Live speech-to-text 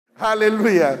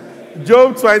Hallelujah.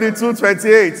 Job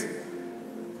 22:28.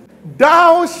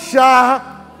 Thou shalt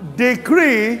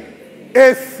decree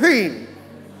a thing,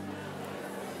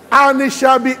 and it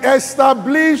shall be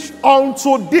established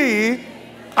unto thee,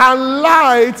 and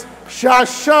light shall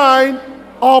shine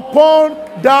upon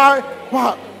thy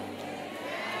path.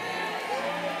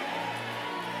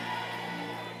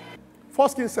 1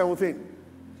 Kings 17,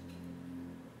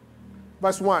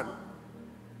 verse 1.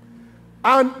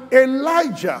 And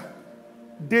Elijah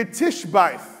the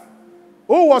Tishbite,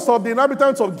 who was of the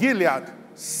inhabitants of Gilead,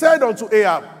 said unto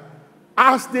Ahab,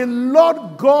 as the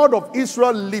Lord God of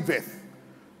Israel liveth,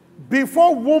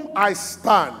 before whom I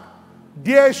stand,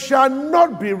 there shall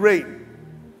not be rain,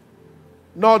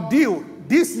 nor dew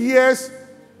these years,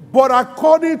 but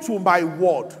according to my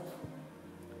word.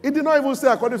 It did not even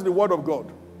say according to the word of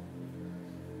God.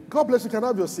 God bless you. Can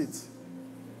have your seat.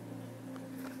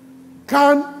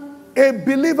 Can a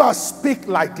believer speak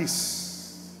like this?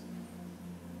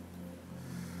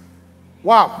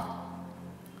 Wow.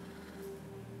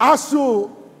 As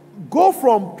you go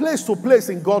from place to place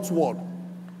in God's word,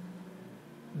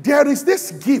 there is this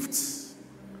gift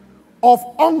of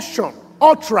unction,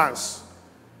 utterance,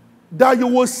 that you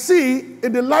will see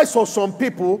in the lives of some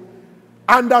people,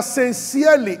 and that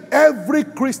sincerely every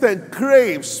Christian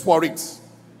craves for it.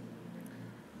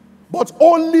 But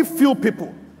only few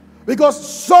people. Because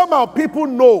somehow people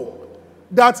know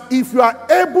that if you are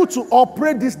able to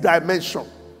operate this dimension,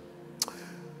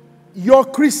 your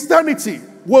Christianity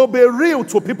will be real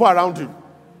to people around you.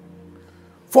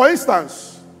 For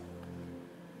instance,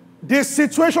 the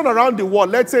situation around the world,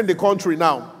 let's say in the country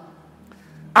now,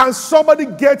 and somebody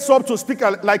gets up to speak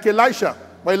like Elijah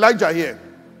here.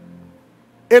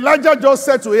 Elijah just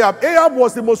said to Ahab, Ahab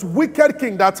was the most wicked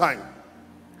king that time.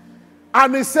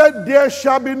 And he said, there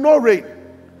shall be no rain,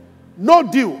 no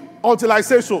dew, until I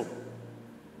say so.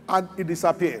 And it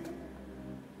disappeared.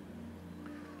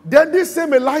 Then this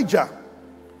same Elijah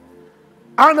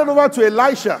handed over to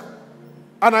Elisha.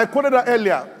 And I quoted that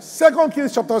earlier. 2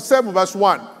 Kings chapter 7 verse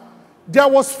 1. There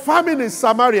was famine in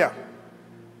Samaria.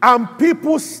 And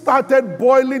people started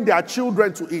boiling their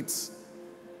children to eat.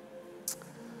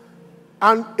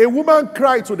 And a woman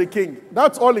cried to the king.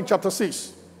 That's all in chapter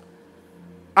 6.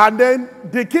 And then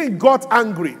the king got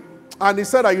angry. And he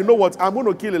said, you know what? I'm going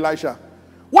to kill Elisha.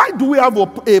 Why do we have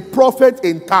a prophet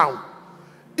in town?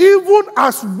 Even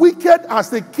as wicked as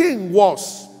the king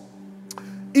was,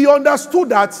 he understood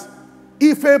that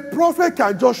if a prophet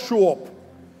can just show up,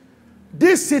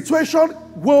 this situation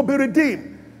will be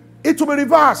redeemed. It will be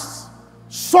reversed.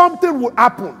 Something will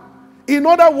happen. In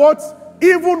other words,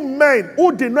 even men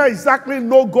who did not exactly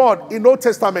know God in Old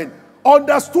Testament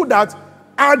understood that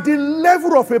at the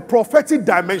level of a prophetic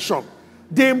dimension,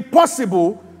 the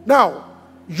impossible, now,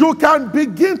 you can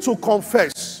begin to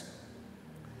confess.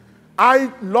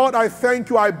 Lord, I thank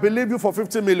you, I believe you for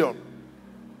 50 million.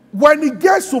 When it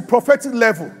gets to prophetic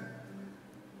level,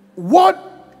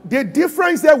 what the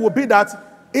difference there will be that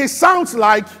it sounds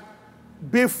like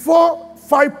before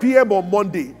 5 p.m. on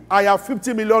Monday, I have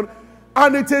 50 million,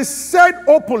 and it is said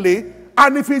openly,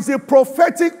 and if it's a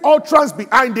prophetic utterance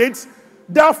behind it,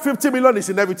 that 50 million is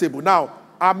inevitable. Now,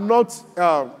 I'm not,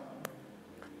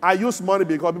 I use money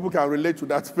because people can relate to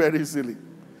that very easily.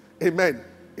 Amen.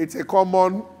 It's a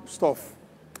common stuff.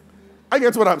 I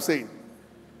get what I'm saying.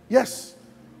 Yes.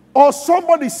 Or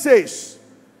somebody says,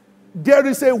 there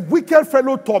is a wicked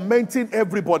fellow tormenting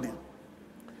everybody.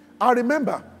 I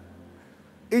remember,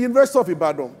 in University of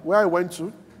Ibadan, where I went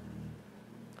to,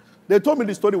 they told me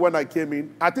the story when I came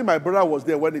in. I think my brother was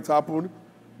there when it happened,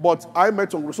 but I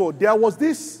met him. So there was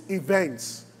this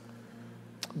event.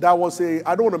 There was I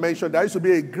don't want to mention, there used to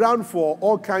be a ground for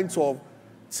all kinds of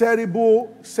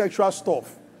terrible sexual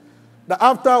stuff. That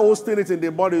after hosting it in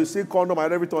the morning, you see condom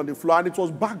and everything on the floor, and it was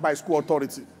backed by school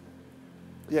authority.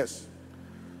 Yes.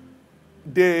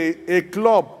 A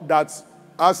club that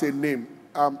has a name.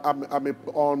 I'm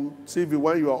on TV,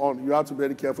 when you are on, you have to be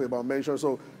very careful about mention.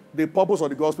 So the purpose of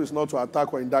the gospel is not to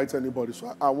attack or indict anybody,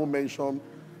 so I won't mention.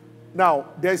 Now,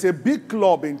 there's a big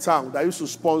club in town that used to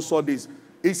sponsor this.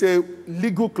 It's a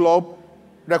legal club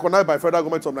recognized by federal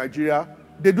government of Nigeria.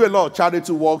 They do a lot of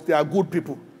charity work. They are good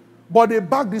people. But they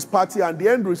back this party, and the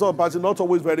end result of the party is not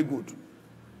always very good.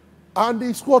 And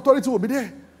the school authority will be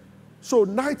there. So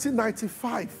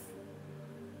 1995,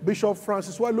 Bishop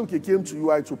Francis Waluke came to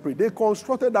UI to pray. They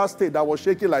constructed that stage that was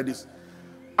shaking like this.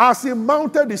 As he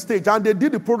mounted the stage, and they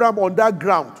did the program on that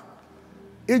ground,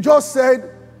 he just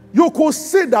said, you could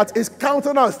see that his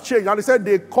countenance changed. And he said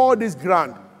they called this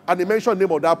ground, and he mentioned the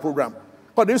name of that program.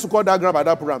 But they used to call that ground by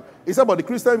that program. He said, but the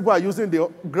Christian people are using the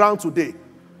ground today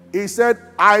He said,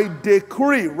 I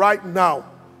decree right now,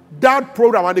 that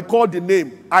program, and he called the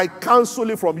name, I cancel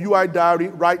it from UI Diary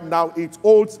right now. It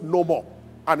holds no more.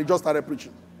 And he just started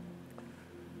preaching.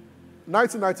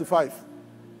 1995.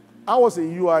 I was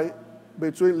in UI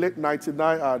between late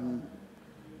 99 and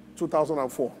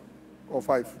 2004 or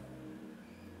 5.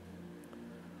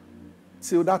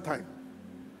 Till that time.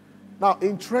 Now,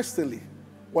 interestingly,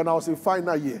 when I was in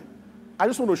final year, I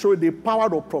just want to show you the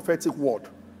power of prophetic word.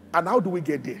 And how do we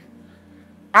get there?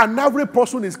 And every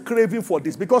person is craving for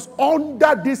this, because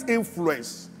under this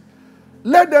influence,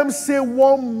 let them say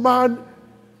one man,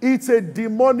 it's a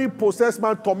demonic possessed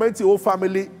man, torment the whole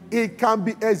family, it can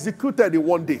be executed in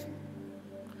one day.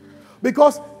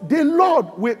 Because the Lord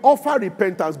will offer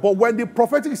repentance, but when the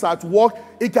prophetic is at work,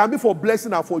 it can be for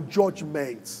blessing and for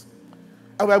judgment.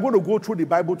 And we're going to go through the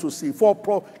Bible to see.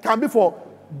 Can be for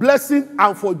blessing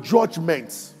and for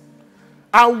judgment.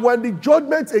 And when the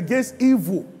judgment against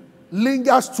evil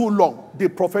lingers too long, the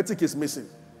prophetic is missing.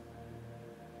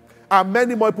 And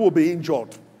many more people will be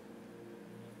injured.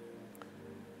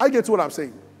 I get what I'm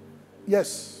saying.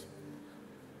 Yes.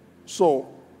 So,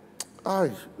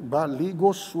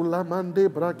 Baligo Sulamande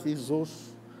Brakizos.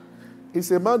 It's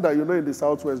a man that you know in the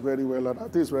Southwest very well, and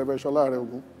that is Reverend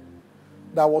Sola,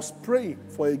 that was praying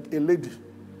for a lady.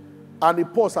 And he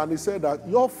paused and he said that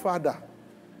your father,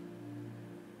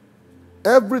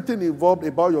 everything involved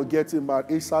about your getting married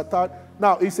is Satan.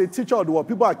 Now, he's a teacher of the word.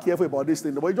 People are careful about this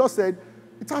thing. But he just said,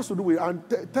 it has to do with, and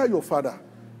tell your father,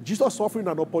 Jesus offering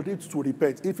an opportunity to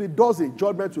repent. If he does it,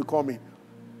 judgment will come in.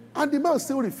 And the man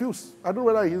still refused. I don't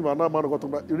know whether he's my man or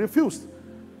what, he refused.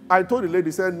 I told the lady,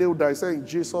 he said, kneel down. He said, in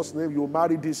Jesus' name, you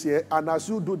marry this year. And as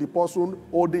you do, the person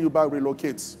holding you back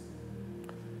relocates.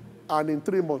 And in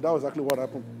 3 months, that was exactly what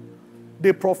happened.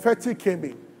 The prophetic came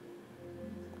in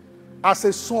as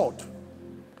a sword.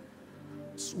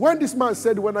 When this man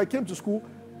said, when I came to school,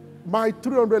 my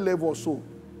 300 level or so,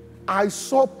 I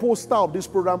saw poster of this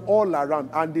program all around,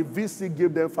 and the VC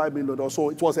gave them 5 million or so.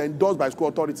 It was endorsed by school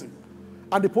authority.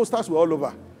 And the posters were all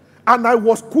over. And I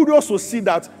was curious to see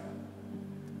that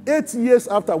 8 years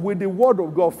after, when the word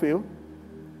of God failed,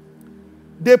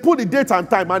 they put the date and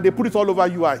time, and they put it all over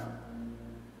UI.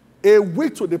 A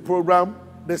week to the program,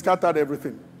 they scattered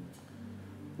everything.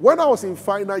 When I was in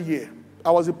final year,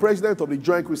 I was the president of the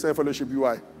Joint Christian Fellowship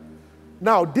UI.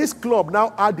 Now, this club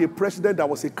now had a president that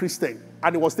was a Christian,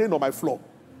 and he was staying on my floor.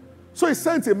 So he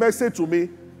sent a message to me.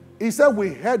 He said,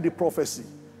 we heard the prophecy.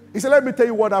 He said, let me tell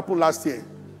you what happened last year.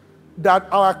 That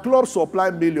our club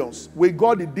supplied millions. We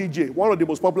got the DJ, one of the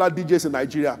most popular DJs in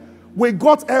Nigeria. We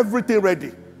got everything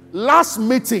ready. Last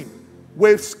meeting,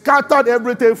 we scattered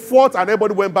everything, fought, and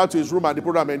everybody went back to his room, and the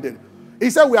program ended. He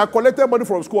said, we had collected money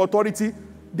from school authority.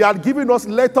 They had given us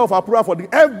letter of approval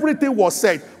for everything was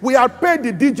said. We had paid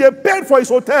the DJ, paid for his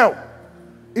hotel.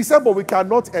 He said, but we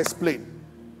cannot explain.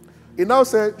 He now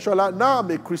said, Shola, now I'm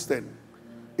a Christian.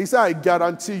 He said, I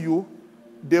guarantee you,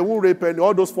 they won't rape any,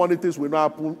 all those funny things will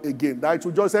not happen again. That it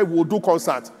will just say, we'll do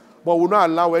concert, but we'll not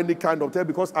allow any kind of thing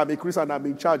because I'm a Christian and I'm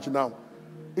in charge now.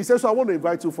 He said, so I want to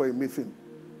invite you for a meeting.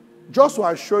 Just to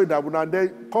assure you that when they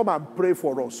come and pray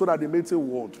for us so that the meeting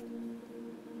will hold.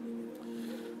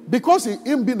 Because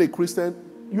him being a Christian,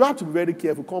 you have to be very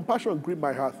careful. Compassion gripped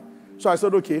my heart. So I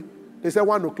said, okay. They said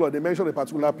 1 o'clock. They mentioned a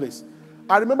particular place.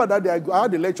 I remember that day I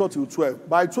had the lecture till 12.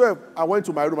 By 12, I went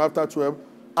to my room after 12,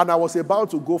 and I was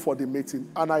about to go for the meeting,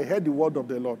 and I heard the word of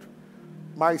the Lord.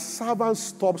 My servant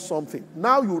stopped something.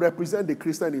 Now you represent the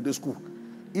Christian in the school.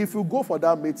 If you go for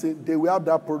that meeting, they will have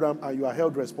that program, and you are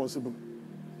held responsible.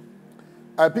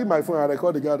 I picked my phone and I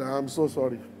called the guy, and I'm so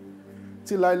sorry.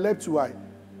 Till I left UI.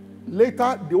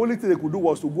 Later, the only thing they could do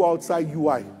was to go outside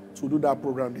UI to do that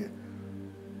program there.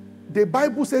 The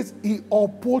Bible says he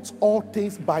upholds all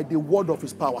things by the word of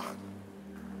his power.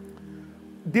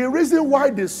 The reason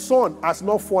why the sun has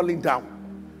not fallen down,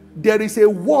 there is a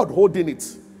word holding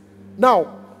it.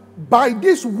 Now, by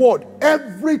this word,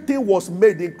 everything was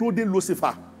made, including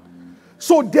Lucifer.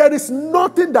 So there is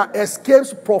nothing that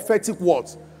escapes prophetic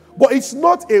words. But it's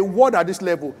not a word at this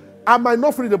level. I might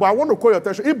not read it, but I want to call your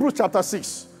attention. Hebrews chapter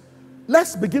 6.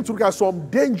 Let's begin to look at some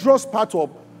dangerous part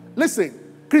of... Listen,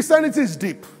 Christianity is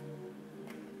deep.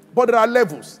 But there are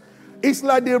levels. It's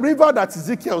like the river that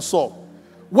Ezekiel saw.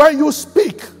 When you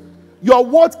speak, your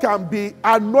word can be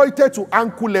anointed to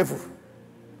ankle level.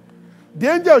 The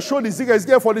angel showed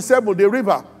Ezekiel 47, the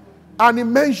river, and he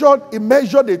measured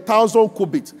 1,000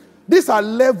 cubits. These are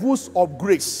levels of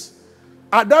grace.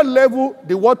 At that level,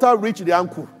 the water reached the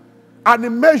ankle. And he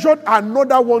measured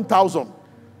another 1,000.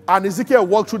 And Ezekiel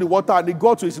walked through the water and he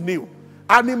got to his knee.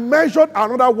 And he measured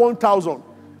another 1,000.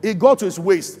 He got to his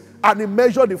waist. and he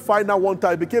measured the final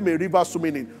 1,000. It became a river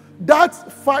swimming in.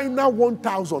 That final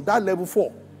 1,000, that level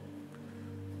 4.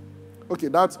 Okay,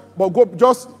 that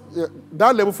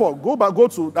level 4. Go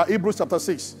to Hebrews chapter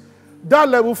 6. That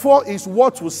level 4 is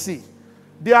what we see.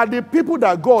 They are the people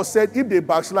that God said, if they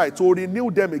backslide, to renew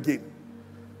them again.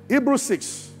 Hebrews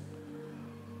 6.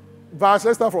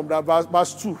 Let's start from that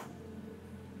verse 2.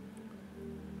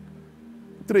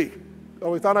 3.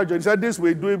 He said, this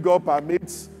we do if God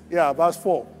permits. Yeah, verse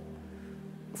 4.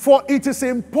 For it is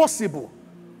impossible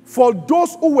for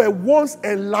those who were once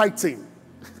enlightened.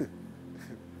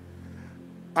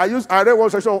 I read one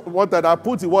section one time, I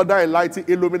put the word that enlightened,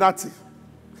 Illuminati.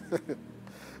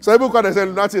 So people call themselves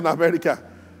Illuminati in America.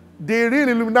 The real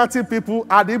Illuminati people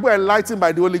are the people enlightened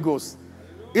by the Holy Ghost.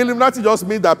 Illuminati just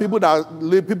means that people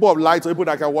of light, or people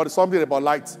that can word something about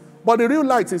light. But the real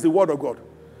light is the word of God.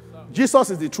 Jesus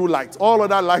is the true light. All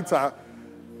other lights are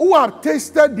who have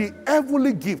tasted the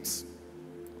heavenly gifts.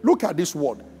 Look at this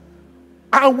word.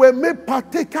 And were made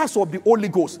partakers of the Holy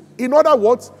Ghost. In other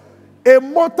words, a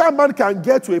mortal man can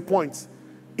get to a point.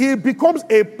 He becomes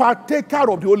a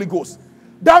partaker of the Holy Ghost.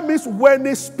 That means when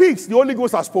he speaks, the Holy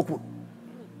Ghost has spoken.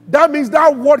 That means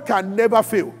that word can never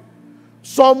fail.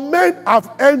 Some men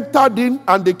have entered in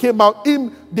and they came out.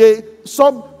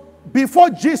 Before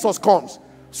Jesus comes,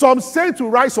 some saints to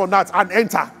rise on that and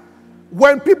enter.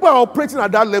 When people are operating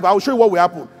at that level, I will show you what will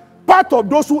happen. Part of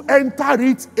those who entered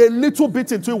it a little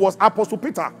bit into it was Apostle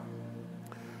Peter.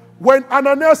 When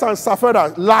Ananias and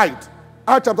Sapphira lied,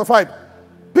 Acts chapter 5,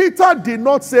 Peter did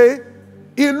not say,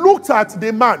 he looked at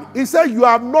the man. He said, you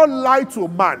have not lied to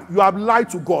man, you have lied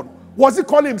to God. Was he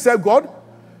calling himself God?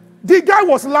 The guy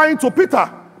was lying to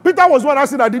Peter. Peter was one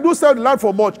asking that, did you sell the land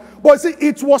for much? But see,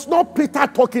 it was not Peter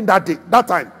talking that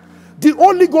time. The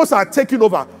Holy Ghost had taken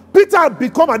over. Peter had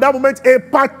become at that moment a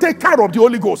partaker of the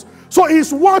Holy Ghost. So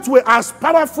his words were as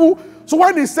powerful. So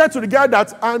when he said to the guy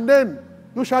that, and then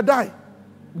you shall die.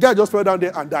 The guy just fell down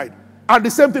there and died. And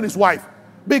the same thing his wife.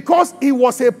 Because he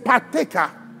was a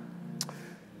partaker.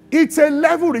 It's a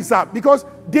level reserve. Because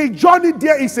the journey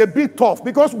there is a bit tough.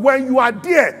 Because when you are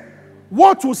there,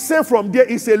 what you say from there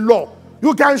is a law.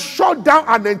 You can shut down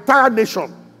an entire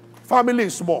nation. Family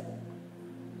is small.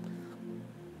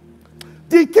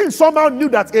 The king somehow knew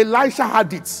that Elisha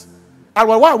had it. And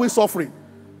why are we suffering?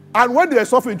 And when they were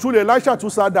suffering, truly, Elisha too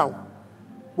sat down.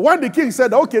 When the king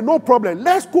said, okay, no problem,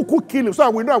 let's kill him so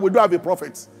that we know we don't have a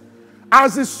prophet.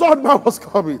 As the sword man was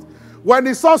coming, when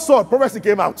he saw sword, prophecy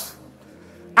came out.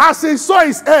 As he saw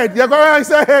his head, he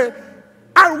said, hey.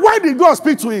 And why did God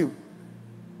speak to him?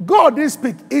 God didn't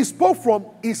speak. He spoke from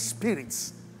his spirit.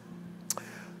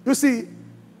 You see,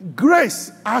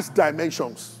 grace has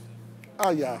dimensions.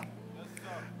 Yeah.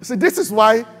 See, this is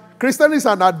why Christianity is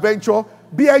an adventure.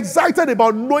 Be excited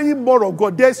about knowing more of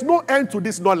God. There's no end to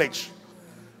this knowledge.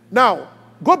 Now,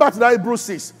 go back to that Hebrews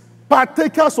 6.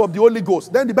 Partakers of the Holy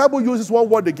Ghost. Then the Bible uses one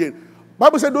word again. The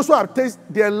Bible said those who have tasted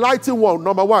the enlightened one,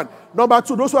 number 1. Number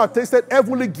 2, those who have tasted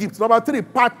heavenly gifts. Number 3,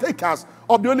 partakers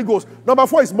of the Holy Ghost. Number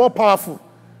 4 is more powerful.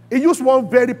 He used one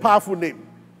very powerful name.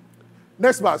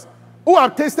 Next verse. Who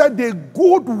have tasted the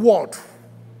good word.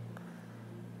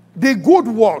 The good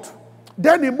word.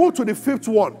 Then he moved to the 5th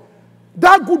one.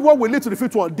 That good word will lead to the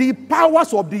 5th one. The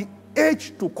powers of the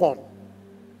age to come.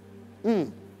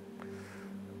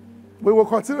 We will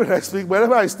continue next week.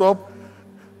 Whenever I stop.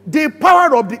 The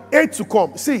power of the age to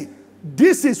come. See,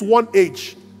 this is one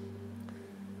age.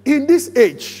 In this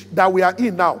age that we are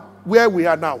in now, where we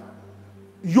are now,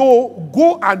 you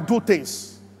go and do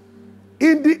things.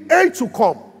 In the age to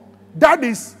come, that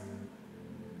is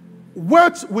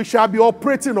what we shall be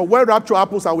operating on when rapture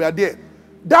happens and we are there.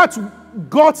 That's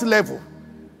God's level.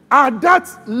 At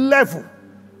that level,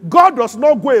 God does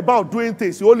not go about doing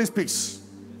things. He only speaks.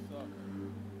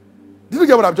 Did you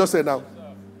get what I've just said now?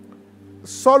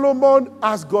 Solomon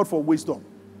asked God for wisdom.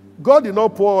 God did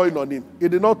not pour oil on him. He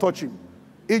did not touch him.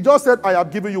 He just said, I have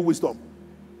given you wisdom.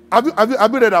 Have you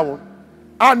read that one?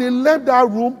 And he left that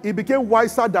room. He became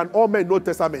wiser than all men in the Old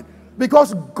Testament.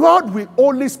 Because God will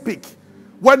only speak.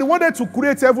 When he wanted to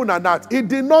create heaven and earth, he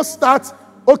did not start,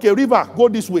 okay, river, go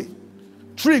this way.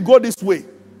 Tree, go this way.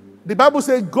 The Bible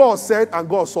says God said and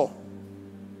God saw.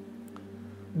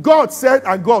 God said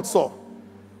and God saw.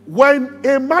 When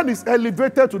a man is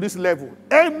elevated to this level,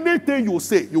 anything you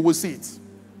say, you will see it.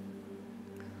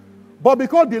 But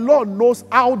because the Lord knows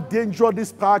how dangerous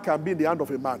this power can be in the hand of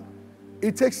a man,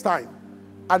 it takes time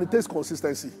and it takes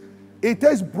consistency. It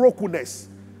takes brokenness.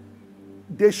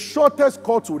 The shortest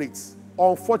call to it,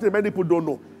 unfortunately, many people don't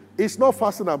know, it's not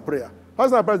fasting and prayer.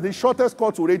 Fasting and prayer, the shortest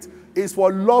call to it is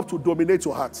for love to dominate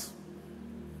your heart.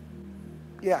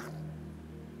 Yeah.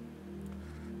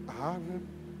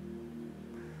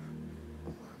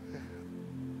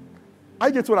 I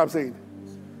get what I'm saying.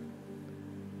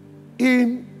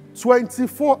 In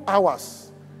 24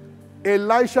 hours,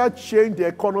 Elisha changed the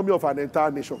economy of an entire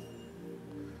nation.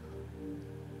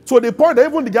 To the point that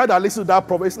even the guy that listens to that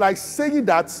prophet is like saying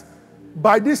that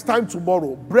by this time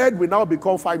tomorrow, bread will now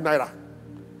become 5 naira.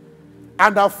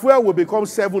 And the fuel will become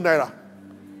 7 naira.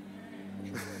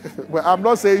 Well, I'm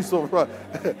not saying so.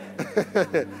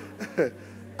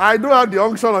 I don't have the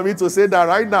unction on me to say that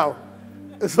right now.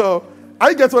 So,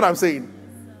 I get what I'm saying.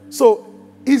 So,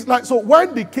 it's like, so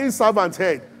when the king's servant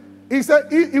heard, he said,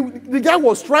 the guy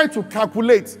was trying to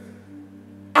calculate,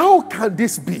 how can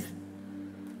this be?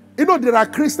 You know, there are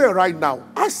Christians right now.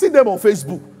 I see them on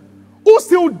Facebook who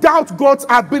still doubt God's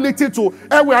ability to,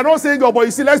 and we are not saying God, but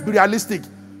you see, let's be realistic.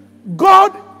 God,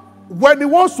 when he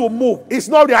wants to move, it's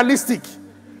not realistic.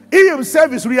 He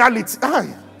himself is reality.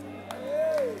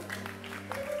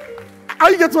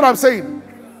 You get what I'm saying?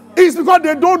 It's because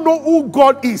they don't know who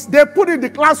God is. They put in the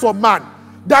class of man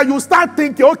that you start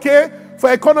thinking, okay,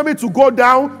 for economy to go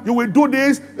down, you will do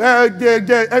this.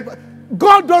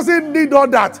 God doesn't need all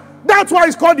that. That's why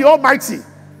he's called the Almighty.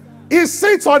 He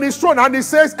sits on his throne and he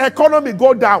says, economy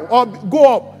go down or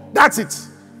go up. That's it.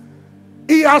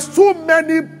 He has too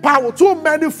many power, too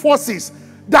many forces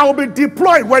that will be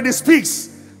deployed when he speaks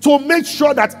to make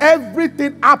sure that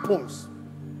everything happens.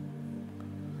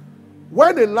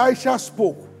 When Elisha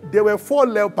spoke, there were 4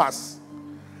 lepers.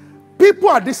 People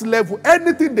at this level,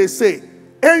 anything they say,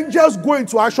 angels go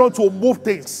into action to move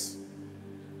things.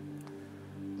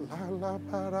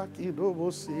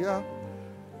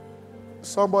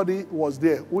 Somebody was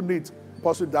there who needs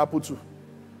possibly the apple too.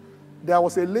 There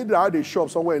was a lady that had a shop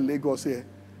somewhere in Lagos here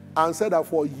and said that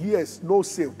for years, no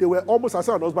sale. They were almost as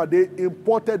an husband. They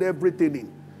imported everything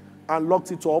in and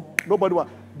locked it up. Nobody was.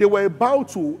 They were about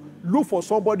to look for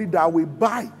somebody that will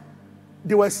buy.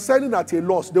 They were selling at a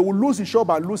loss. They will lose the shop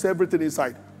and lose everything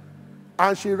inside.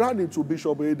 And she ran into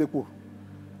Bishop Oyedepo.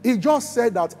 He just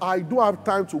said that I don't have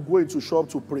time to go into shop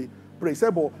to pray. He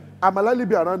said, but I'm likely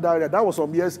be around that area. That was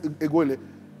some years ago.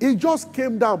 He just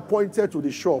came down, pointed to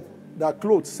the shop that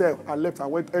clothes sell, and left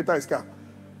and went enter his car.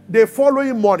 The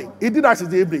following morning, he did that in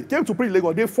the evening, came to pray in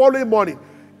Lagos. The following morning,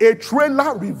 a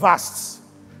trailer reversed.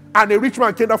 And a rich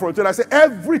man came down from the trailer and said,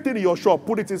 everything in your shop,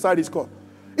 put it inside his car.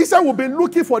 He said, we've been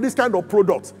looking for this kind of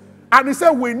product. And he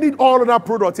said, we need all of that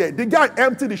product here. The guy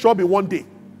emptied the shop in one day.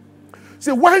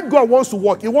 See, when God wants to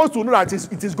work, he wants to know that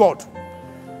it is God.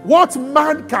 What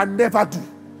man can never do.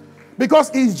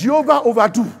 Because it's Jehovah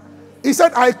overdo. He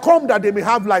said, I come that they may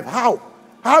have life. How?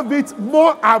 Have it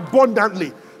more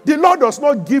abundantly. The Lord does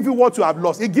not give you what you have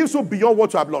lost. He gives you beyond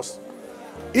what you have lost.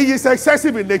 He is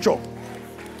excessive in nature.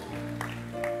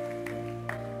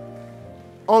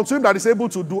 Unto him that is able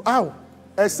to do how?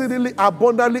 Exceedingly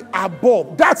abundantly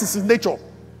above. That is his nature.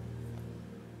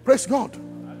 Praise God.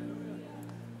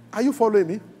 Are you following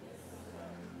me?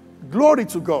 Glory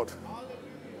to God.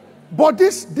 But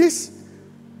this,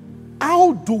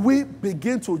 how do we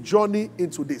begin to journey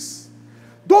into this?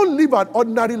 Don't live an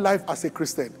ordinary life as a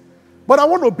Christian. But I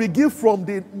want to begin from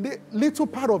the little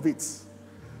part of it.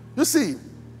 You see,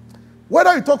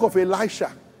 whether you talk of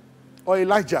Elisha or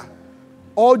Elijah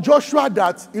or Joshua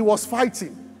that he was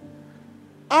fighting.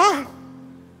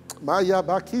 Maya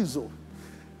Bakizo.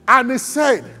 And he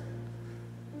said,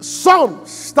 sun,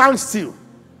 stand still.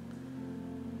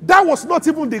 That was not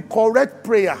even the correct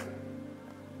prayer.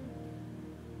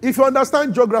 If you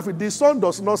understand geography, the sun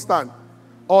does not stand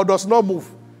or does not move.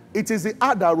 It is the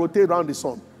earth that rotates around the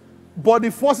sun. But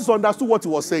the forces understood what he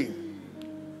was saying.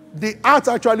 The earth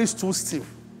actually stood still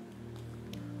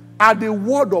at the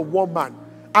word of one man.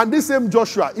 And this same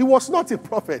Joshua, he was not a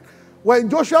prophet. When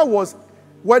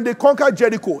they conquered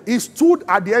Jericho, he stood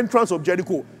at the entrance of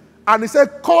Jericho and he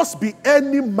said, cursed be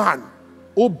any man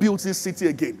who builds this city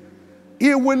again.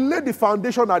 He will lay the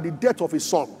foundation at the death of his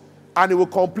son and he will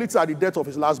complete it at the death of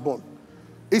his lastborn.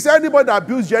 He said, anybody that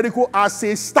builds Jericho as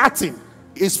a starting,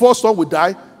 his first son will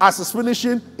die. As he's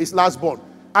finishing, his lastborn.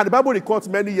 And the Bible records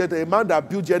many years that a man that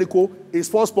built Jericho, his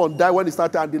firstborn died when he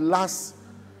started, and the last.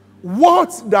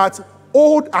 What that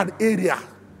old an area.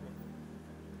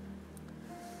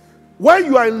 When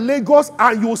you are in Lagos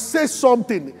and you say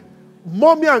something,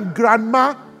 mommy and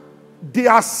grandma, they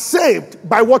are saved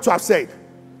by what you have said.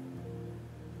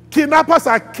 Kidnappers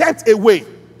are kept away.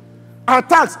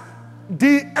 Attacks.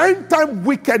 The end time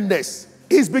wickedness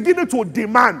is beginning to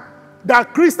demand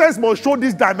that Christians must show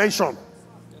this dimension.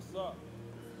 Yes, sir.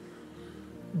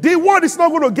 The world is not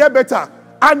going to get better.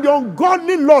 And the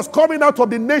ungodly laws coming out of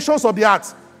the nations of the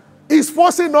earth is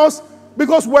forcing us,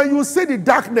 because when you see the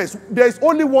darkness, there is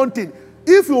only one thing.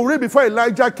 If you read before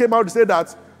Elijah came out to say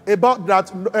that, about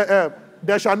that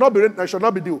there shall not be rain, there shall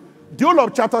not be dew. The whole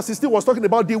of chapter 16 was talking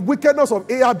about the wickedness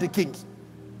of Ahab the king.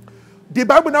 The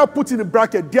Bible now puts in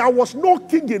bracket, there was no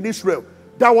king in Israel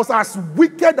that was as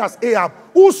wicked as Ahab,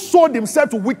 who sold himself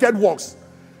to wicked works.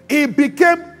 He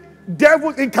became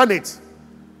devil incarnate.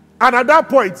 And at that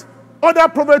point, other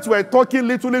prophets were talking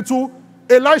little.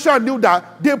 Elisha knew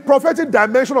that the prophetic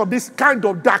dimension of this kind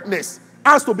of darkness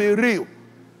has to be real.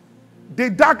 The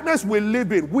darkness we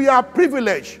live in, we are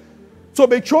privileged to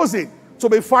be chosen to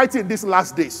be fighting these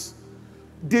last days.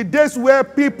 The days where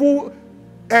people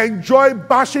enjoy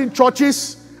bashing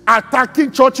churches,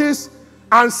 attacking churches,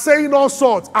 and saying all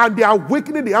sorts, and they are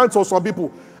weakening the hands of some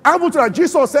people.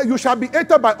 Jesus said, you shall be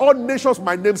hated by all nations for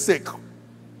my name's sake.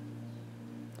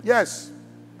 Yes.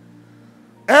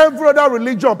 Every other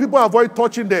religion, people avoid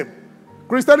touching them.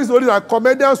 Christianity is only like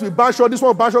comedians will bash, this one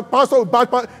will bash, pastor will bash,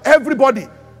 everybody.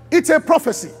 It's a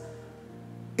prophecy.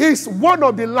 It's one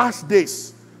of the last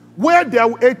days where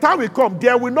a time will come,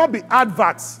 there will not be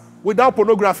adverts without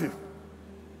pornography.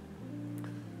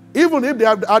 Even if they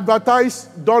have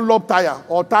advertised Dunlop tire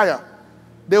or tire,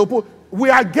 they will put, we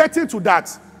are getting to that,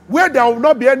 where there will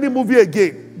not be any movie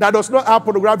again that does not have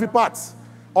pornography parts.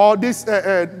 Or this,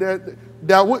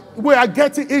 we are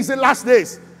getting, it's the last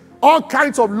days. All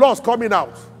kinds of laws coming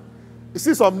out. You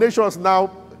see some nations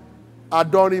now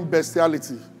adorning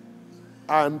bestiality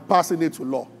and passing it to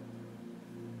law.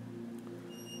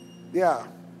 Yeah.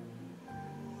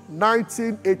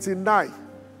 1989,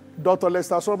 Dr.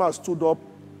 Lester Summer stood up.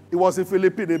 He was in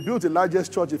Philippines. They built the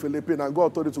largest church in Philippines, and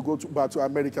God told him to go back to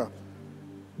America.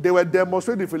 They were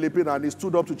demonstrating in Philippines, and he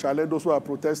stood up to challenge those who are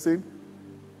protesting,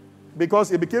 because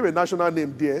he became a national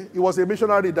name there. He was a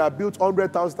missionary that built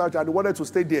 100,000 churches, and he wanted to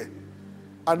stay there.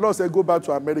 And Lord said, go back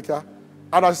to America.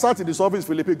 And I sat in this office in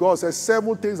Philippines. God said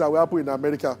 7 things that will happen in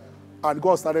America. And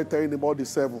God started telling him all the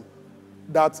 7.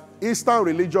 That Eastern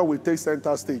religion will take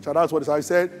center stage. And that's what he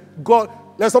said. God,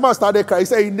 let someone started crying. He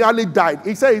said he nearly died.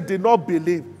 He said he did not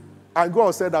believe. And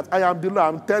God said that I am the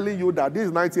Lord. I'm telling you that this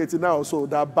is 1989 or so,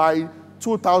 that by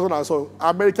 2000 or so,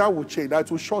 America will change.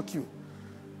 That will shock you.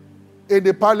 In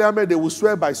the parliament, they will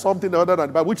swear by something other than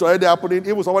the Bible, which already happening.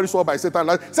 Even somebody swore by Satan.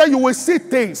 Say you will see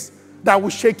things that will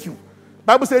shake you. The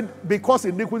Bible said, because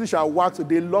iniquity shall wax,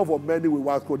 the love of many will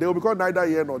wax. They will become neither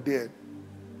here nor there.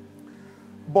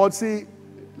 But see,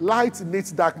 light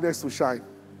needs darkness to shine.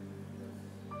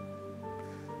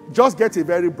 Just get a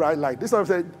very bright light. This is what I'm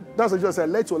saying. That's what Jesus said.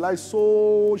 Let your light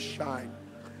so shine.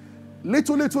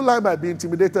 Little light might be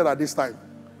intimidated at this time.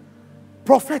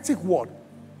 Prophetic word.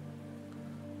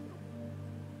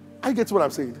 I get what I'm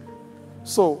saying.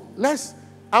 So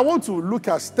I want to look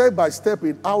at step by step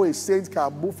in how a saint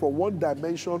can move from one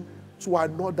dimension to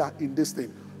another in this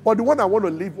thing. But the one I want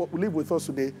to leave with us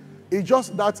today is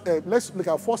just that, let's look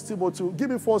at 1 Timothy. Give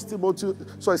me 2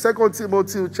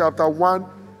 Timothy chapter 1,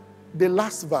 the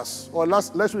last verse. Or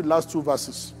let's read the last 2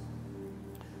 verses.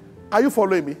 Are you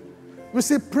following me? You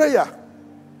see, prayer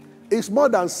is more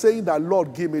than saying that,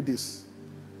 Lord, give me this.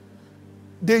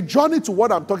 The journey to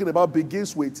what I'm talking about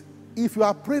begins with, if you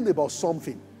are praying about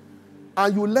something,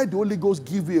 and you let the Holy Ghost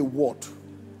give you a word,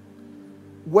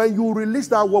 when you release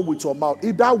that word with your mouth,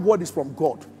 if that word is from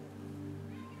God,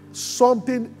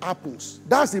 something happens.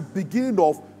 That's the beginning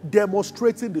of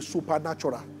demonstrating the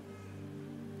supernatural.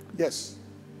 Yes.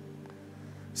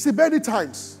 See, many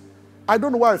times, I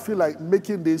don't know why I feel like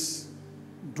making this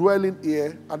dwelling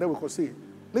here, and then we can say,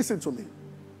 listen to me.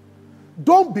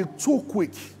 Don't be too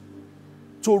quick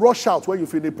to rush out when you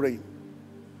finish praying.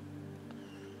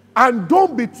 And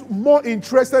don't be more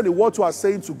interested in what you are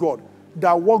saying to God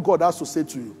than what God has to say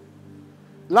to you.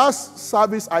 Last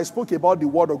service, I spoke about the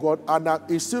word of God, and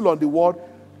it's still on the word.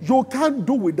 You can't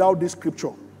do without this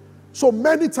scripture. So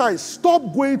many times,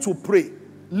 stop going to pray,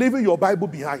 leaving your Bible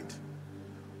behind.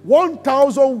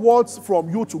 1,000 words from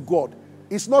you to God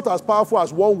is not as powerful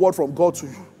as 1 word from God to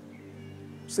you.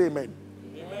 Say amen.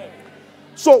 Amen.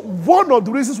 So one of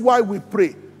the reasons why we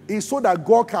pray is so that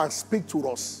God can speak to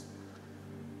us.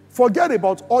 Forget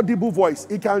about audible voice.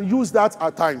 He can use that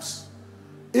at times.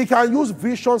 He can use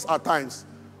visions at times.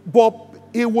 But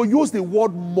he will use the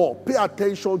word more. Pay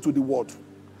attention to the word.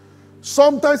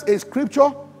 Sometimes a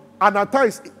scripture, and at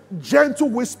times gentle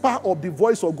whisper of the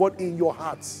voice of God in your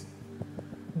heart.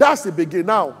 That's the beginning.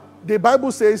 Now, the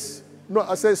Bible says,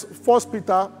 it says 1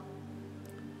 Peter,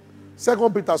 2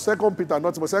 Peter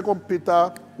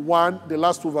 1, the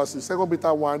last 2 verses. 2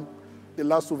 Peter 1, the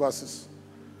last 2 verses.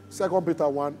 2 Peter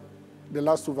 1, the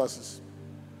last 2 verses.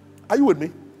 Are you with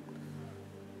me?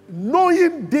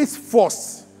 Knowing this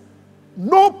first,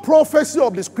 no prophecy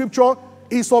of the scripture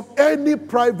is of any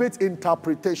private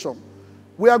interpretation.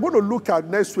 We are going to look at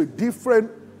next week different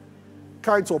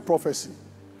kinds of prophecy,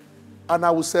 and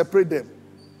I will separate them.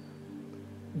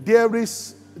 There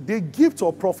is the gift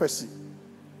of prophecy.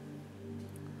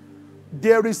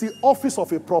 There is the office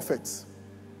of a prophet.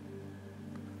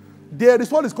 There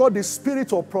is what is called the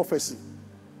spirit of prophecy.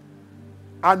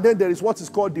 And then there is what is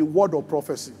called the word of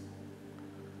prophecy.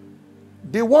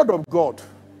 The word of God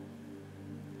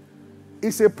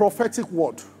is a prophetic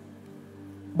word.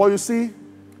 But you see,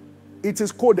 it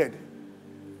is coded.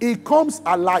 It comes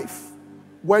alive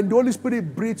when the Holy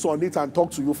Spirit breathes on it and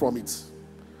talks to you from it.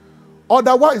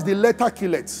 Otherwise, the letter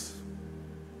kills it.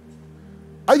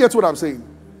 I get what I'm saying.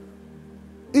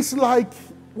 It's like,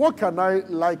 what can I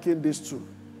liken this to?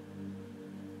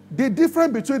 The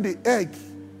difference between the egg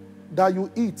that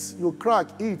you eat, you crack,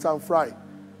 eat, and fry,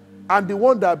 and the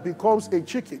one that becomes a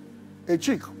chicken, a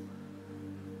chick.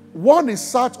 One is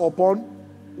sat upon,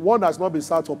 one has not been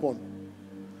sat upon.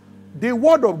 The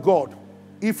word of God,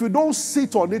 if you don't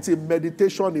sit on it in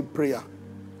meditation, in prayer,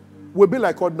 will be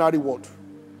like ordinary word.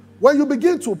 When you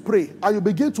begin to pray and you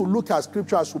begin to look at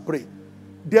scripture as you pray,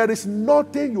 there is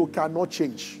nothing you cannot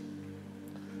change.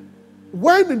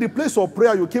 When in the place of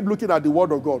prayer you keep looking at the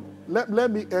word of God, let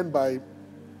me end by,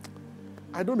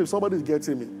 I don't know if somebody is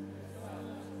getting me.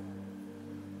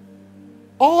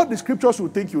 All the scriptures you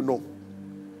think you know,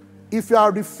 if you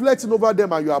are reflecting over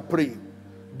them and you are praying,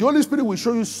 the Holy Spirit will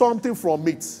show you something from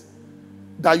it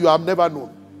that you have never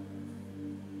known.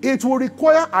 It will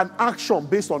require an action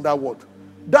based on that word.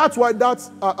 That's why Joshua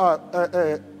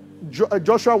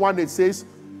 1:8 says,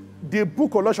 the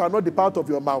book of law shall not depart of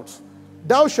your mouth.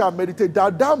 Thou shalt meditate,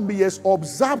 that thou mayest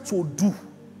observe to do.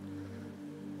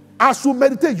 As you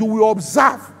meditate, you will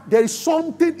observe. There is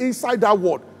something inside that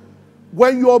word.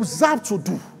 When you observe to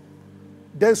do,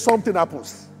 then something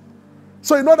happens.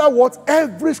 So in other words,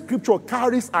 every scripture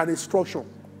carries an instruction.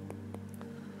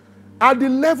 At the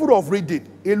level of reading,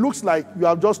 it looks like you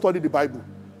have just studied the Bible.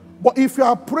 But if you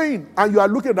are praying and you are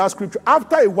looking at that scripture,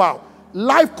 after a while,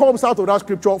 life comes out of that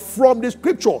scripture. From the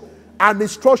scripture, and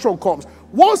instruction comes.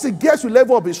 Once it gets to the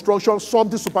level of instruction,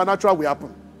 something supernatural will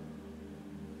happen.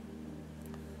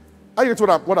 I get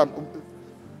what I'm.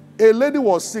 A lady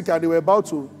was sick and they were about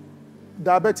to,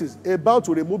 diabetes, about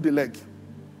to remove the leg.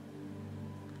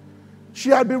 She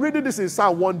had been reading this in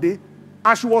Psalm one day.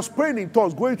 As she was praying in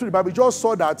tongues, going through the Bible, just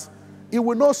saw that it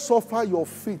will not suffer your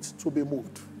feet to be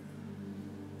moved.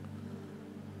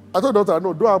 I told the doctor,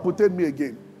 no, don't amputate me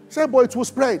again. She said, but it will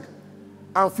spread.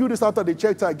 And a few days after they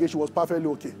checked her again, she was perfectly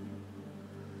okay.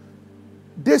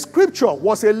 The scripture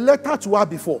was a letter to her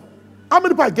before. How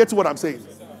many people get what I'm saying?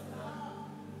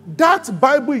 That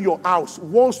Bible in your house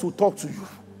wants to talk to you.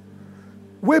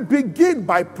 We begin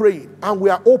by praying and we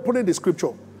are opening the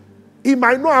scripture. It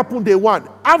might not happen day one.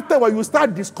 After when you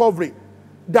start discovering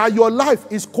that your life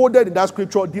is coded in that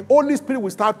scripture, the Holy Spirit will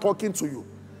start talking to you.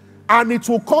 And it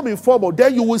will come in form of,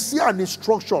 then you will see an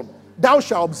instruction. Thou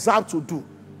shalt observe to do.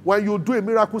 When you do it,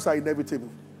 miracles are inevitable.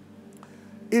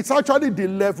 It's actually the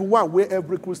level one where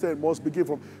every Christian must begin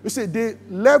from. You see, the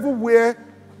level where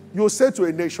you say to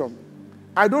a nation,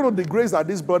 I don't know the grace that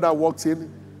this brother walked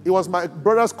in. It was my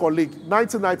brother's colleague,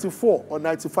 1994 or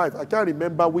 95. I can't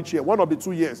remember which year, one of the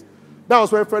 2 years. That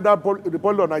was when Federal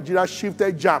Republic of Nigeria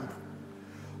shifted JAMB.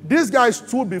 This guy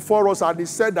stood before us and he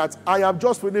said that I have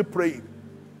just finished praying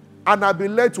and I've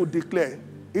been led to declare.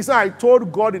 He said, I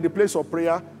told God in the place of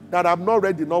prayer that I'm not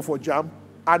ready enough for JAMB,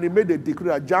 and he made a decree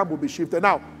that JAMB will be shifted.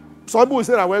 Now, some people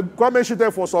say that well, government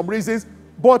shifted for some reasons,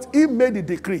 but he made the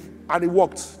decree and it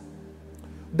worked.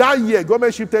 That year,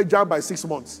 government shifted JAMB by 6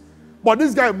 months. But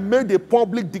this guy made a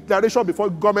public declaration before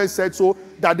government said so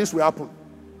that this will happen.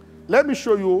 Let me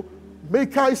show you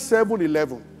Micah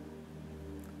 7:11.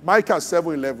 Micah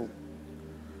 7:11.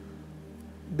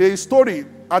 The story,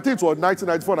 I think it was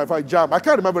 1994-95 JAMB. I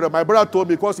can't remember that. My brother told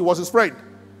me because he was his friend.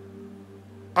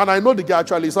 And I know the guy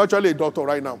actually is actually a doctor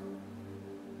right now.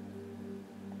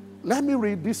 Let me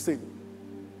read this thing.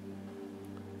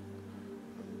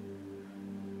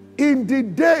 In the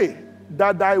day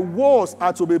that thy walls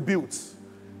are to be built,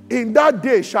 in that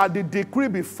day shall the decree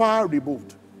be far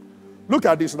removed. Look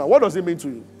at this now. What does it mean to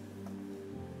you?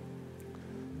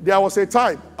 There was a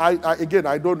time, I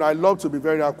don't know, I love to be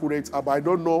very accurate, but I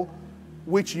don't know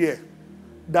which year,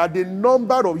 that the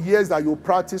number of years that you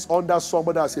practice under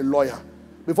somebody as a lawyer,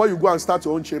 before you go and start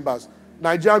your own chambers,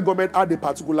 Nigerian government had a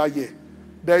particular year.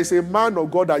 There is a man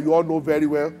of God that you all know very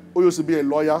well, who used to be a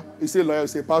lawyer. He's a lawyer,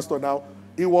 he's a pastor now.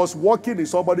 He was working in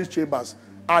somebody's chambers,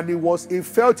 and he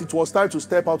felt it was time to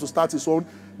step out to start his own.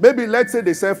 Maybe let's say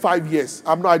they said 5 years.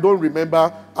 I don't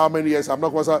remember how many years. I'm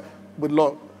not concerned with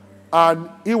law. And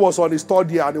he was on his third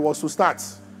year and he was to start.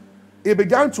 He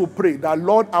began to pray that,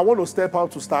 Lord, I want to step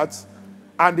out to start.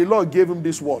 And the Lord gave him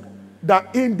this word.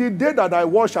 That in the day that I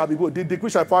was shall be good, the decree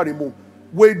shall be removed.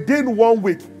 Within 1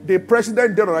 week, the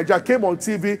president of Nigeria came on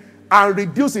TV and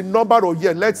reduced the number of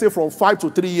years, let's say from 5 to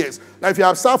 3 years. Like if you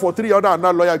have served for 3 years and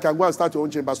not lawyer, you can go and start your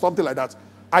own chamber, something like that.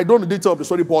 I don't know the detail of the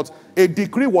story, but a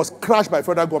decree was crashed by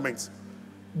federal government.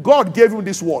 God gave him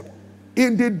this word.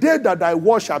 In the day that thy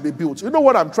wall shall be built. You know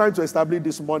what I'm trying to establish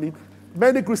this morning?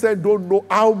 Many Christians don't know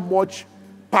how much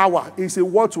power is a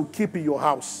word to keep in your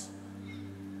house.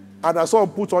 And as someone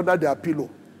put under their pillow.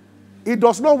 It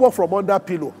does not work from under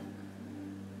pillow.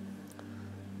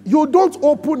 You don't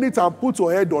open it and put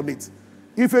your head on it.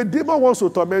 If a demon wants to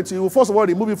torment you, first of all,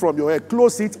 remove it from your head,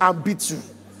 close it and beat you.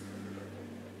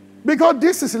 Because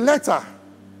this is letter.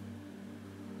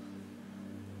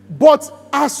 But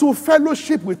as you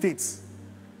fellowship with it,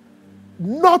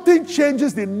 nothing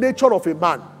changes the nature of a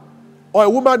man or a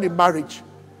woman in marriage.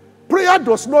 Prayer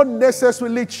does not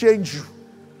necessarily change you.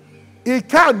 It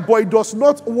can, but it does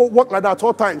not work like that at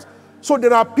all times. So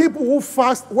there are people who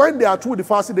fast, when they are through the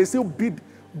fasting, they still beat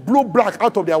blue black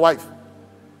out of their wife.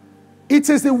 It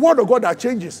is the word of God that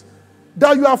changes.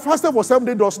 That you are fasting for 7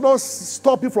 days does not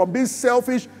stop you from being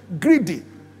selfish, greedy.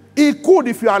 It could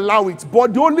if you allow it,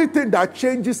 but the only thing that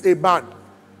changes a man.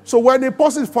 So when a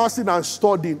person is fasting and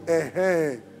studying,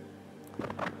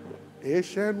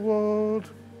 ancient world,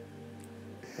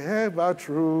 ever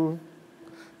true,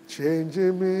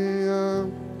 changing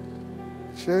me,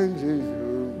 changing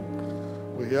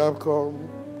you, we have come.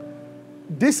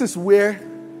 This is where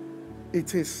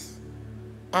it is.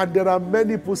 And there are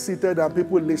many people seated and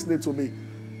people listening to me.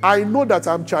 I know that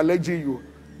I'm challenging you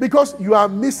because you are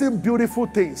missing beautiful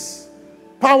things.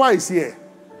 Power is here.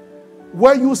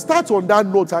 When you start on that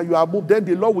note and you are moved, then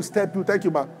the Lord will step you, thank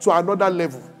you, man, to another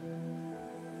level.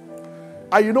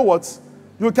 And you know what?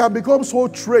 You can become so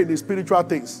trained in spiritual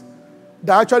things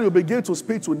that actually you begin to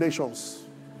speak to nations.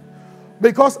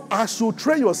 Because as you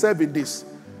train yourself in this,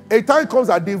 a time comes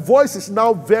that the voice is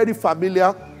now very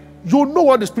familiar. You know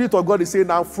what the Spirit of God is saying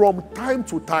now. From time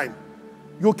to time,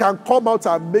 you can come out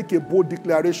and make a bold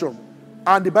declaration.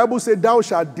 And the Bible says, thou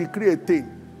shalt decree a thing,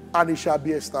 and it shall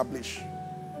be established.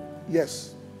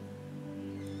 Yes.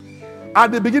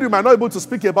 At the beginning, you might not be able to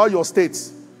speak about your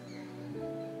states.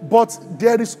 But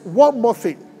there is one more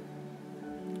thing.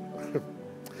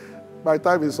 My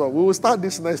time is up. We will start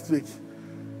this next week.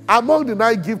 Among the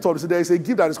 9 gifts of, there is a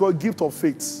gift that is called gift of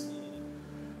faith.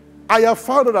 I have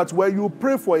found out that when you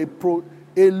pray for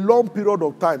a long period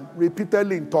of time,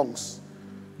 repeatedly in tongues,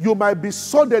 you might be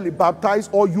suddenly baptized,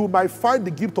 or you might find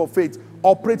the gift of faith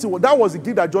operating. That was the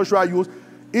gift that Joshua used.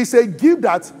 It's a gift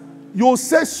that you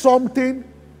say something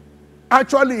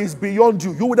actually is beyond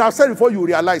you. You would have said before you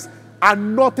realize,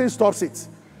 and nothing stops it.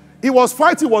 He was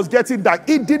fighting, was getting dark.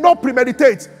 He did not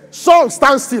premeditate. Saul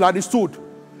stand still and he stood.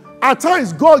 At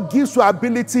times, God gives you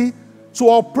ability to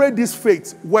operate this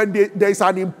faith when there is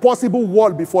an impossible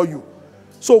wall before you.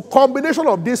 So combination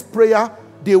of this prayer,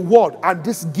 the word, and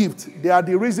this gift, they are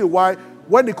the reason why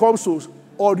when it comes to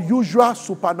unusual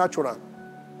supernatural.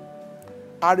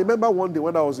 I remember one day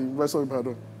when I was in Western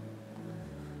Ibadan,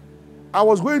 I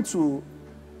was going to,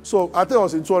 so I think I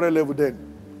was in 200 level then.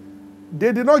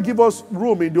 They did not give us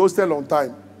room in the hostel on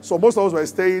time. So most of us were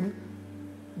staying,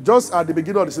 just at the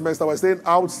beginning of the semester, we were staying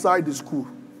outside the school,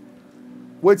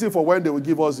 waiting for when they would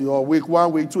give us the week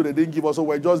 1, week 2, they didn't give us, so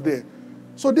we're just there.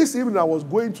 So this evening I was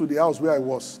going to the house where I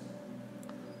was.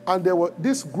 And there were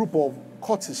this group of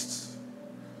cultists.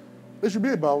 They should be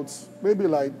about maybe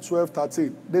like 12,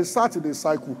 13. They sat in a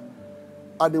cycle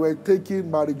and they were taking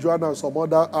marijuana and some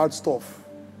other hard stuff.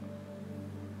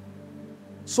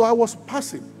 So I was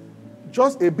passing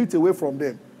just a bit away from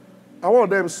them. And one of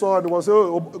them saw and was saying,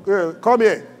 oh, come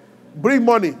here, bring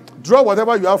money, draw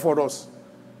whatever you have for us.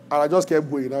 And I just kept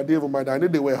going. I didn't even mind. I knew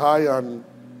they were high. And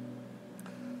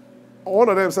one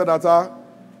of them said that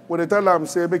when they tell them,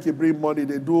 say, make you bring money,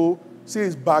 they do see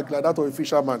his back like that of a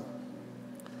fisherman.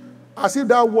 As if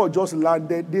that word just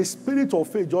landed, the spirit of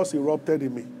faith just erupted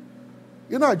in me.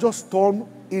 You know, I just turned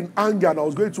in anger and I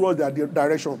was going towards their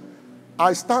direction.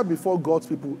 I stand before God's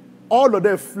people. All of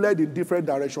them fled in different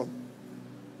directions.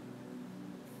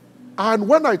 And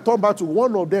when I turned back to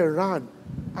one of them ran.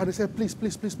 And they said, please,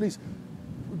 please, please, please.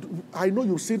 I know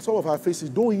you've seen some of our faces.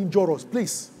 Don't injure us,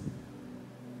 please.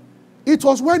 It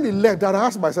was when he left that I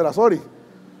asked myself, sorry.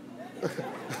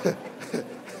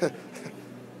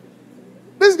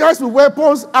 These guys with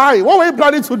weapons, what were you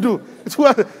planning to do? It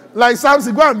was like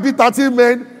Samson, go and beat 13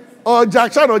 men, or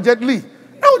Jack Chan or Jet Li.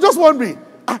 I was just wondering.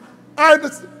 I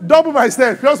just doubled my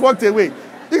step, just walked away.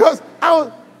 Because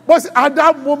but But at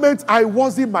that moment, I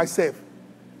wasn't myself.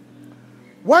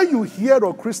 When you hear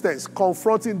of Christians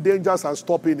confronting dangers and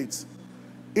stopping it,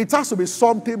 it has to be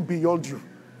something beyond you.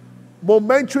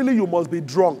 Momentarily, you must be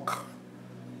drunk,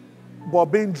 but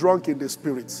being drunk in the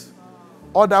spirit.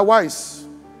 Otherwise,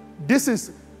 this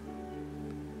is...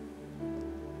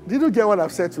 Did you get what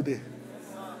I've said today?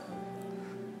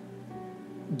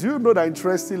 Do you know that,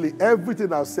 interestingly,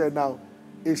 everything I've said now,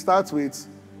 it starts with,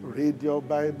 read your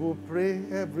Bible, pray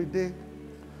every day.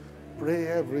 Pray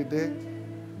every day.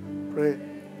 Pray.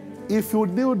 If you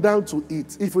kneel down to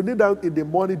eat, if you kneel down in the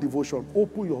morning devotion,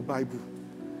 open your Bible.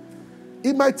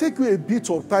 It might take you a bit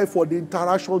of time for the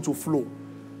interaction to flow.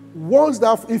 Once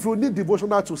that, if you need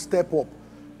devotional to step up,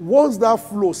 once that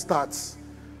flow starts,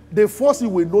 the first thing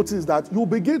you will notice is that you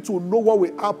begin to know what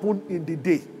will happen in the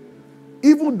day.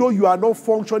 Even though you are not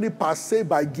functioning per se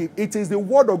by gift, it is the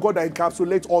word of God that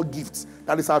encapsulates all gifts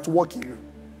that is at work in you.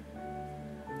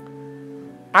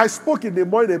 I spoke in the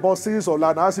morning about series of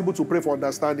land. I asked people to pray for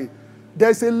understanding.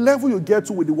 There's a level you get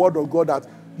to with the word of God that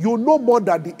you know more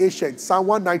than the ancients. Psalm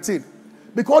 119.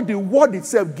 Because the word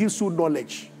itself gives you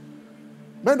knowledge.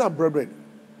 Men and brethren,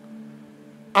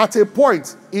 at a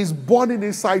point, it's burning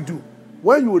inside you.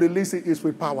 When you release it, it's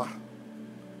with power.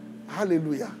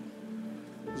 Hallelujah.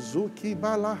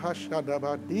 Zukibala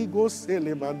hashadaba digo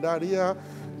selemandaria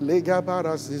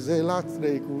legabara zizela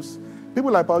trekus.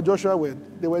 People like Paul Joshua,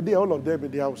 they were there, all of them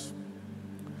in the house.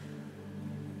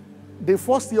 The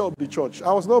first year of the church,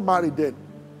 I was not married then.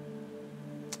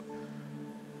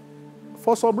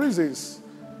 For some reasons,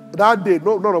 that day,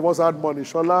 none of us had money.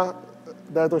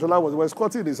 Director Sola was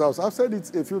escorting his house. I've said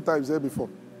it a few times here before.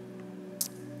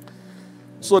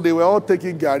 So they were all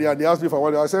taking Gary, and they asked me if I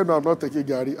wanted. I said, no, I'm not taking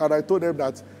Gary. And I told them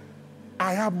that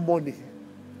I have money.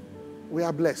 We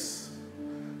are blessed.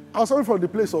 I was coming from the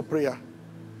place of prayer.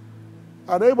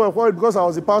 And everybody, because I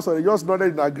was the pastor, they just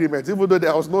nodded in agreement, even though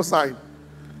there was no sign.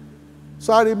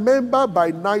 So I remember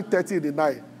by 9:30 in the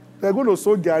night, they're going to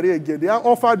sow Gary again. They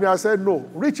offered me. I said, no,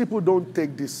 rich people don't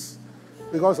take this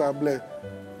because I'm blessed.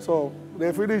 So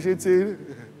they finished eating.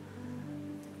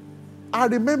 I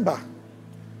remember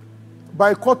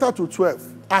by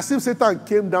 11:45, as if Satan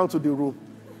came down to the room,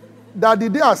 that the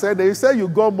day I said, they said, you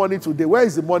got money today. Where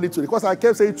is the money today? Because I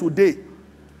kept saying today.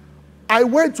 I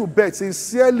went to bed.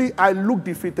 Sincerely, I looked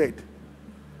defeated.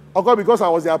 Of course, because I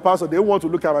was their pastor, they didn't want to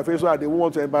look at my face, so they didn't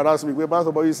want to embarrass me.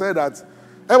 But he said that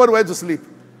everybody went to sleep.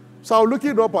 So I was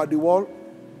looking up at the wall,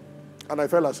 and I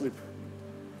fell asleep.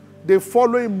 The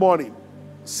following morning,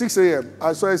 6 a.m.,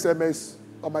 I saw SMS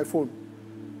on my phone.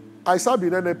 I served in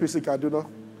NNPC Kaduna.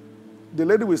 The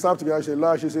lady we served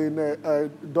together, she's in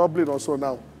Dublin or so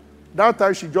now. That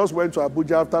time, she just went to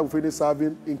Abuja after we finished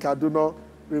serving in Kaduna,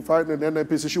 refined in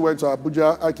NNPC. She went to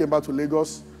Abuja. I came back to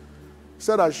Lagos.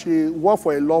 Said that she worked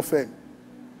for a law firm.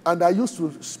 And I used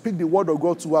to speak the word of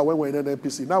God to her when we were in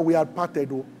NNPC. Now we had parted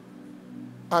though.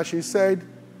 And she said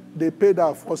they paid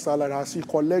her first salary and she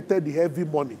collected the heavy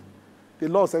money. The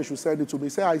Lord said she should send it to me. He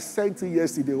said, I sent it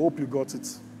yesterday. Hope you got it.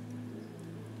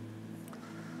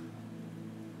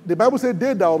 The Bible said,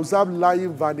 they that observe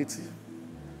lying vanity.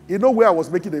 You know where I was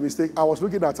making a mistake? I was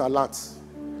looking at alert.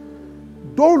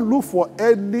 Don't look for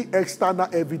any external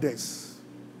evidence.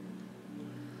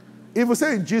 If you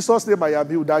say in Jesus' name I am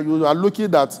healed, that you are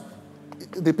looking at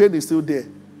the pain is still there,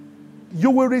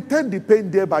 you will return the pain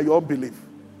there by your unbelief.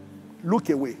 Look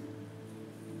away.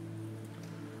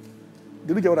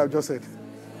 Did you get what I just said?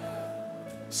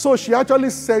 So she actually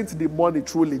sent the money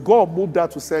truly. God moved her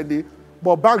to send it,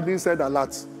 but bank didn't send a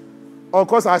lot. Of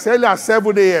course, as early as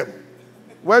 7 a.m.,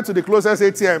 went to the closest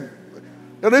ATM.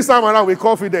 And this time around with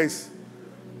confidence.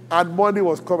 And money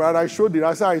was coming. And I showed it.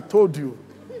 I said, I told you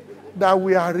that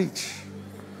we are rich.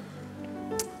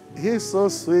 He's so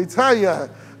sweet. Hiya.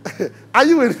 Are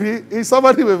you with me? Is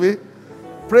somebody with me?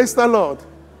 Praise the Lord.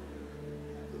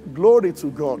 Glory to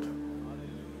God.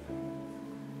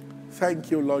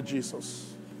 Thank you, Lord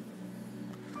Jesus.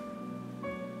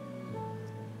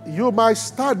 You might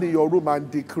stand in your room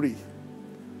and decree.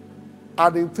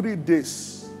 And in 3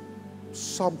 days,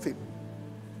 something.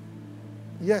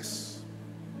 Yes.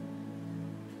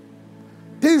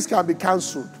 Things can be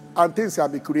cancelled and things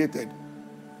can be created.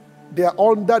 They are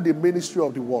under the ministry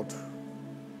of the word.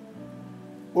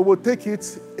 We will take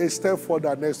it a step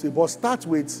further next week, but start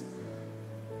with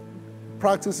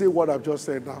practicing what I've just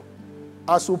said now.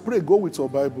 As you pray, go with your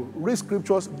Bible. Read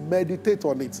scriptures, meditate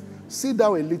on it. Sit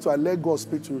down a little and let God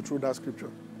speak to you through that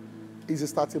scripture. It's a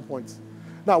starting point.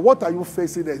 Now, what are you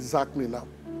facing exactly now?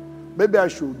 Maybe I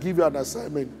should give you an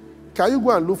assignment. Can you go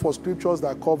and look for scriptures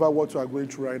that cover what you are going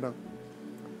through right now?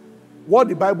 What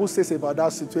the Bible says about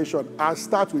that situation, and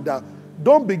start with that.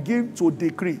 Don't begin to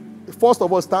decree. First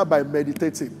of all, start by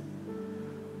meditating.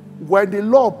 When the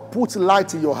Lord puts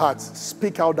light in your heart,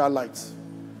 speak out that light.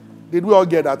 Did we all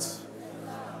get that?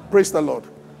 Praise the Lord.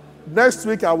 Next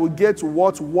week, I will get to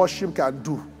what worship can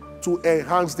do to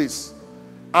enhance this,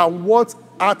 and what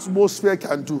atmosphere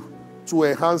can do to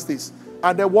enhance this,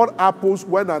 and then what happens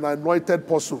when an anointed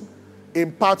person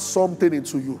imparts something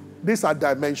into you. These are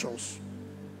dimensions.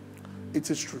 It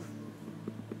is true.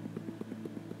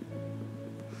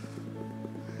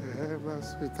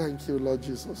 We thank you, Lord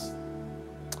Jesus.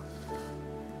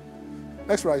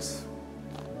 Let's rise.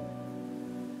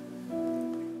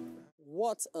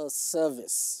 What a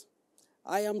service.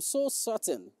 I am so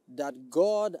certain that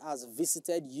God has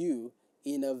visited you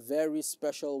in a very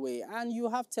special way, and you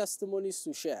have testimonies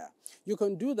to share. You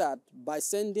can do that by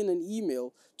sending an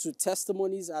email to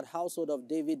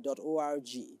testimonies@householdofdavid.org.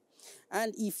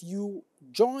 And if you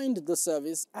joined the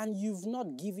service and you've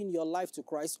not given your life to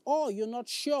Christ, or you're not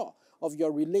sure of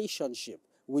your relationship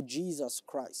with Jesus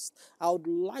Christ, I would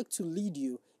like to lead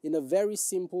you in a very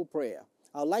simple prayer.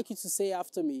 I'd like you to say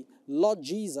after me, Lord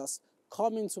Jesus,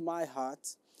 come into my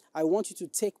heart. I want you to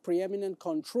take preeminent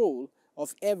control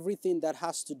of everything that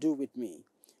has to do with me.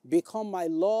 Become my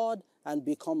Lord and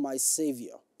become my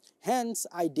Savior. Hence,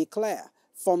 I declare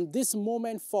from this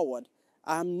moment forward,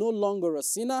 I am no longer a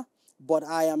sinner, but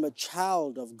I am a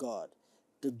child of God.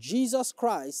 The Jesus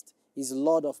Christ is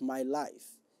Lord of my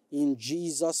life. In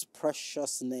Jesus'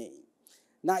 precious name.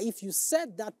 Now, if you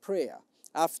said that prayer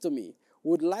after me,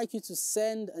 would like you to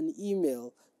send an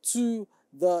email to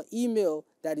the email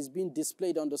that is being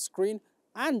displayed on the screen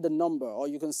and the number, or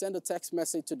you can send a text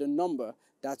message to the number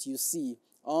that you see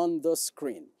on the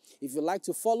screen. If you'd like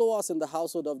to follow us in the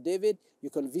Household of David, you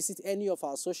can visit any of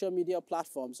our social media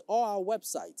platforms or our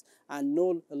website and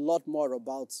know a lot more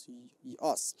about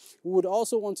us. We would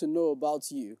also want to know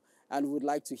about you and would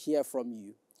like to hear from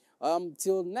you.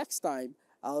 Till next time,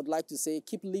 I would like to say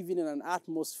keep living in an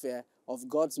atmosphere of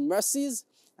God's mercies,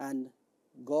 and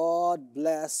God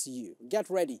bless you. Get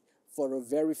ready for a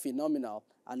very phenomenal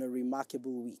and a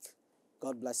remarkable week.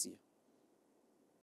 God bless you.